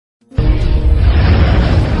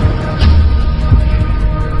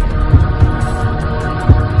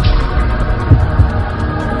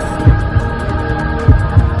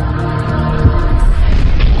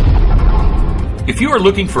you are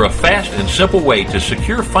looking for a fast and simple way to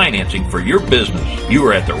secure financing for your business, you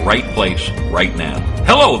are at the right place right now.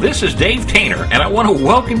 Hello, this is Dave Taynor, and I want to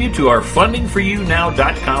welcome you to our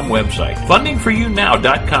FundingForYouNow.com website.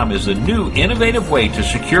 FundingForYouNow.com is the new innovative way to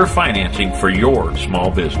secure financing for your small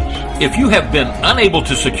business. If you have been unable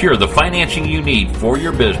to secure the financing you need for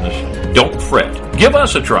your business, don't fret. Give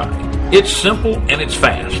us a try. It's simple and it's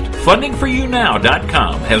fast.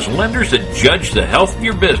 FundingForYouNow.com has lenders that judge the health of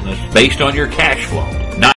your business based on your cash flow,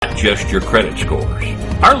 not just your credit scores.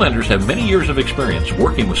 Our lenders have many years of experience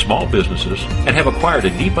working with small businesses and have acquired a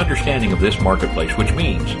deep understanding of this marketplace, which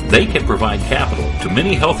means they can provide capital to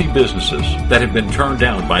many healthy businesses that have been turned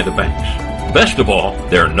down by the banks. Best of all,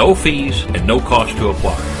 there are no fees and no cost to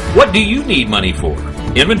apply. What do you need money for?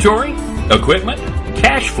 Inventory? Equipment?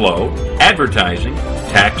 Cash flow? Advertising?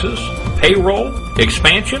 Taxes? Payroll?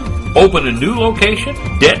 Expansion? Open a new location?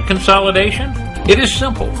 Debt consolidation? It is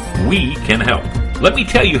simple. We can help. Let me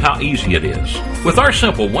tell you how easy it is. With our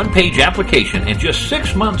simple one-page application and just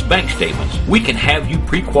 6 months bank statements, we can have you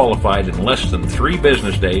pre-qualified in less than 3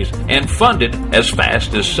 business days and funded as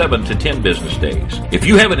fast as 7 to 10 business days. If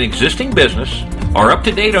you have an existing business, are up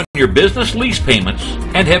to date on your business lease payments,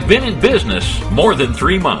 and have been in business more than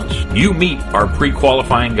 3 months, you meet our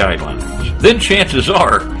pre-qualifying guidelines. Then chances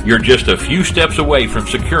are you're just a few steps away from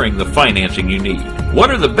securing the financing you need. What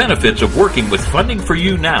are the benefits of working with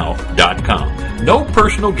FundingForYouNow.com? No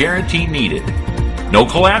personal guarantee needed, no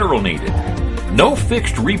collateral needed, no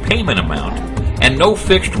fixed repayment amount, and no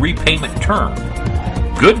fixed repayment term.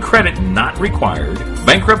 Good credit not required,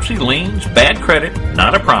 bankruptcy, liens, bad credit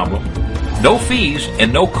not a problem, no fees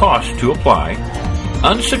and no cost to apply,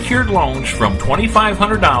 unsecured loans from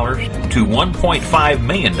 $2,500 to $1.5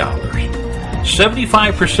 million.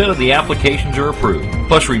 75% of the applications are approved.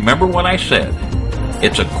 Plus, remember what I said.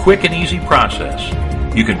 It's a quick and easy process.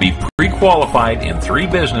 You can be pre-qualified in 3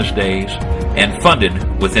 business days and funded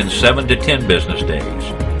within 7 to 10 business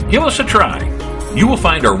days. Give us a try. You will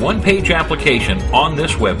find our one-page application on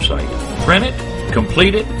this website. Print it,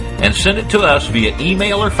 complete it, and send it to us via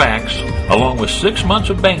email or fax, along with 6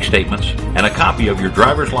 months of bank statements and a copy of your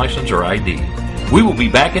driver's license or ID. We will be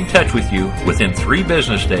back in touch with you within 3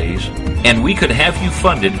 business days, and we could have you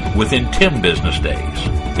funded within 10 business days.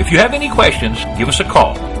 If you have any questions, give us a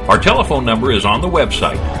call. Our telephone number is on the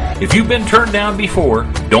website. If you've been turned down before,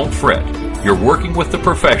 don't fret. You're working with the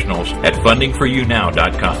professionals at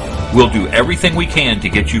FundingForYouNow.com. We'll do everything we can to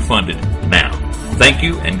get you funded now. Thank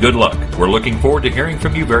you and good luck. We're looking forward to hearing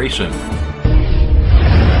from you very soon.